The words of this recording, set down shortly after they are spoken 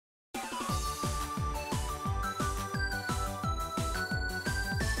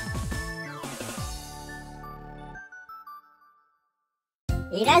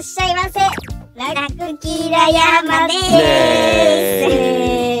いらっしゃいませ。ラクキラ山で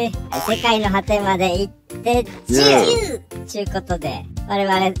ーす。世界の果てまで行って10ちゅうことで、我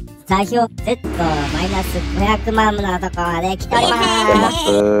々座標 Z-500 万のとこまで来ておりま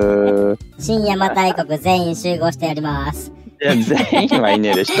す。深夜魔大国全員集合しております。いや、全員はいね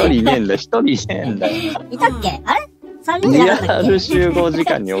えで、一人いねえんだ、一人いねえんだよ。いたっけ？あれ3人じゃなかったっけ？リアル集合時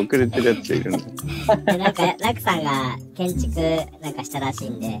間に遅れてるやついるんだ。なんか、ラクさんが建築なんかしたらしい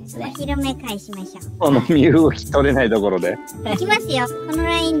んで、それ。お披露目会しましょう。この身動き取れないところで。行きますよ。この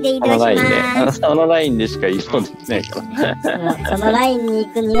ラインで移動します。そのラインでしか移動できないから。そのラインに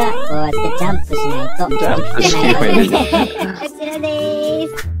行くには、こうやってジャンプしないと。ジャンプしないと。こちらでー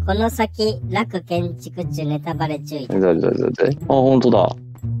す。この先、ラク建築中ネタバレ注意。あ、ほんとだ。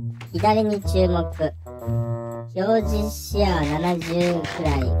左に注目。表示視野70く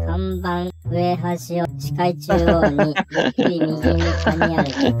らい、看板上端を視界中央に、ゆっくり右に下にあ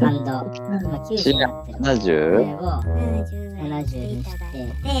る感度。今90になってる。70？ これを70にして、は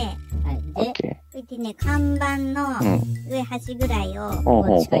い。で、それでね、看板の上端ぐらいを、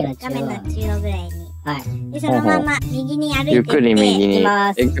画面の中央ぐらいに。はい。で、そのまま右に歩いてって。ゆっくり右に。行き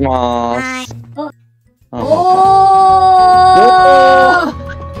ます。行きまーす。おー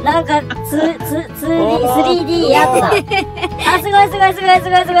なんか、3D やった。あ、すごい。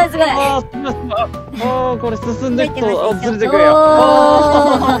これ進んでいくと、ずれてくるよ。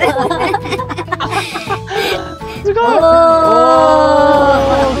すごい。こ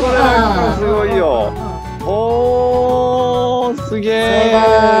れすごいよ。すげ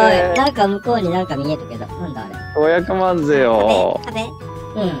え。なんか向こうになんか見えるけど、なんだあれ。500万ぜよ。壁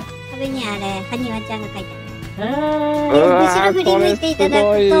にあれ、はにわちゃんが書いてある。後ろ振り向いていただくと、後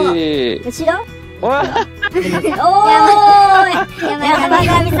ろおーい山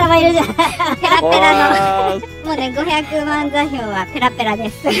神様いるじゃん。ペラペラの、もうね、500万座標はペラペラ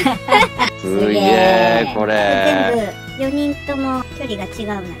です。すげえ、これ。全部、4人とも距離が違う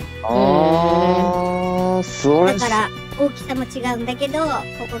のよ。それ。だから、大きさも違うんだけど、こ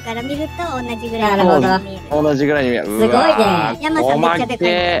こから見ると同じぐらいの見える。同じぐらいに見える。すごいね。山さんめっちゃでかい。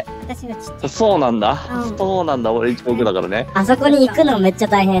私のちっちゃい。そうなんだ。俺一僕だからね。あそこに行くのめっちゃ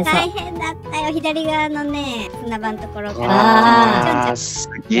大変そう。大変だったよ、左側のね、砂場のところから。す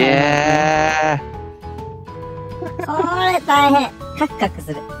げえ。これ大変。カクカク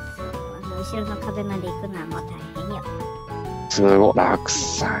する。後ろの壁まで行くのはもう大変よ。すごい、楽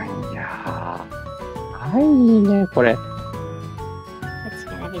さんや。いいね、これ。こっち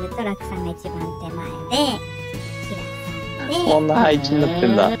から見ると、楽さんが一番手前で、キラさんで。こんな配置になって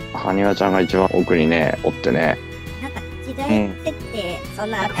んだ。はにわちゃんが一番奥にね、おってね。なんか、時代設定、そ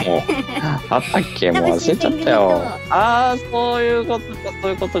んなあったっけ？あったっけ？もう忘れちゃったよ。ああ、そういうこ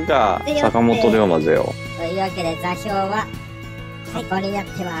とか。坂本龍馬ぜよ。というわけで、座標は、ここになっ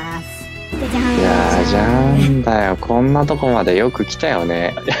てます。いやー、じゃんだよ。こんなとこまでよく来たよ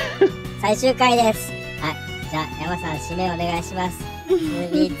ね。最終回です。はい。じゃあ、山さん、締めお願いします。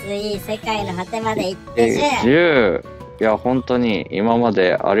2B2E 世界の果てまで行って10。いや、本当に、今ま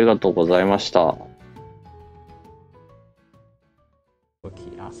でありがとうございました。キ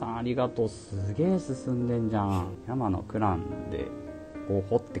ラさんありがとう。すげえ進んでんじゃん。山のクランで、こう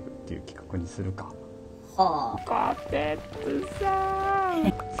掘ってくっていう企画にするか。ほう。こてつさ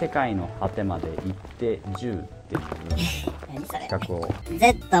ん。世界の果てまで行って10っていう企画を。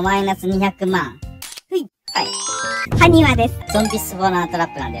Z-200 万。はい。はにわです。ゾンビスポーナートラ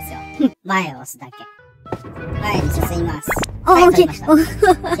ップなんですよ。前を押すだけ。前に進みます。はい、取りました。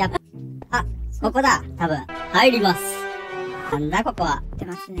あ、ここだ。多分。入ります。なんだここは。出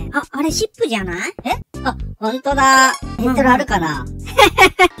ますね。あ、あれシップじゃない？あ、ほんとだ。ヘッドルあるかな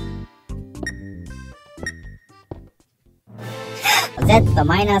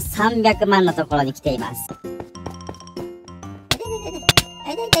Z-300 万のところに来ています。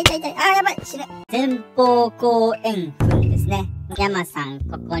あ、やばい、死ぬ。前方後円墳ですね。山さん、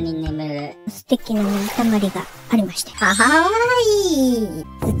ここに眠る。素敵な水たまりがありまして。はーい。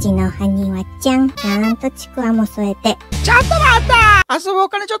土のはにわちゃん、ちゃんとちくわも添えて。ちょっと待った遊ぶお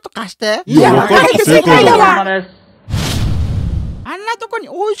金ちょっと貸して。いや、これ正解だわ。あんなとこに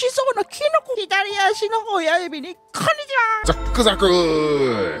美味しそうなキノコ。左足の親指に、こんにちは。ザックザク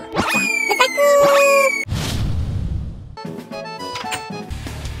ー。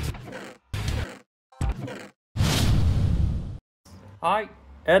はい、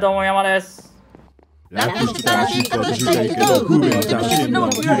どうも山です。ラッキー楽しいことしたいけど、不便な写真の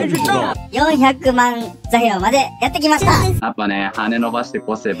400万座標までやってきました。やっぱね、羽伸ばして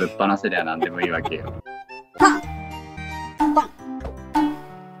個性ぶっ放せりゃなんでもいいわけよ。パンパン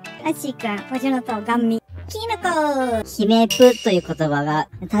アッシーくん、星の塔ガン見。キノコ。ヒメプという言葉が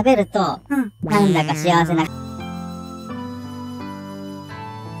食べると、なんだか幸せな。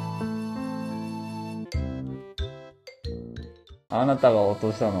あなたが落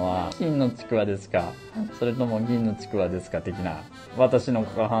としたのは金のちくわですか、それとも銀のちくわですか的な。私の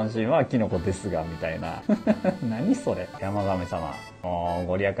下半身はキノコですがみたいな。何それ。山神様、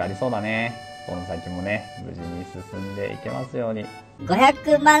ご利益ありそうだね。この先もね、無事に進んでいけますように。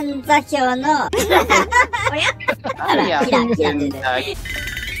500万座標の何やってんだい。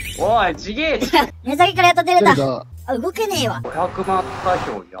おい、ちげえ。目先からやっと出れた。あ、動けねえわ。 500万座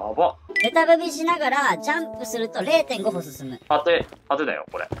標やば。ベタ踏みしながらジャンプすると 0.5 歩進む。果てだよ、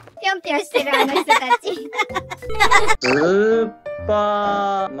これ。ぴょんぴょんしてるあの人たち。スー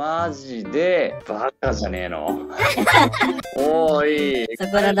パーマジでバカじゃねえの。おーい。そ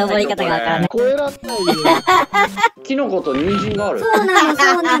この登り方がわからない。超えらんないよ。キノコと人参がある。そうなの、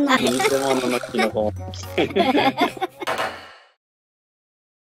そうなの。偽物のキノコ。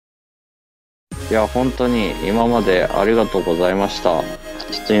いや、本当に今までありがとうございました。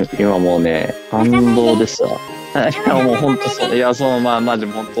ちょっと今もうね、感動ですわ。いや、もう本当そう。いや、マジ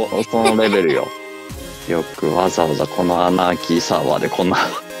本当、そのレベルよ。よくわざわざこのアナーキーサーバーでこんな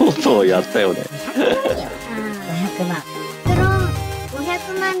ことをやったよね。500万。この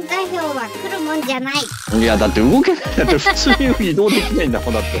500万座標は来るもんじゃない。いや、だって動けない。だって普通に移動できないんだも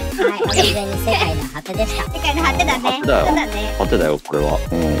ん、だって。はい、完全に世界の果てでした。世界の果てだね。果てだよ。そうだね。果てだよ、これは。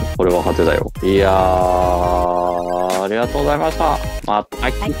これは果てだよ。いやー、ありがとうございました。ま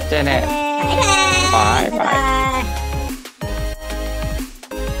た来てね。バイバイ。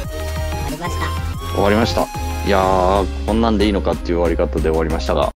終わりました。終わりました。いやー、こんなんでいいのかっていう終わり方で終わりましたが。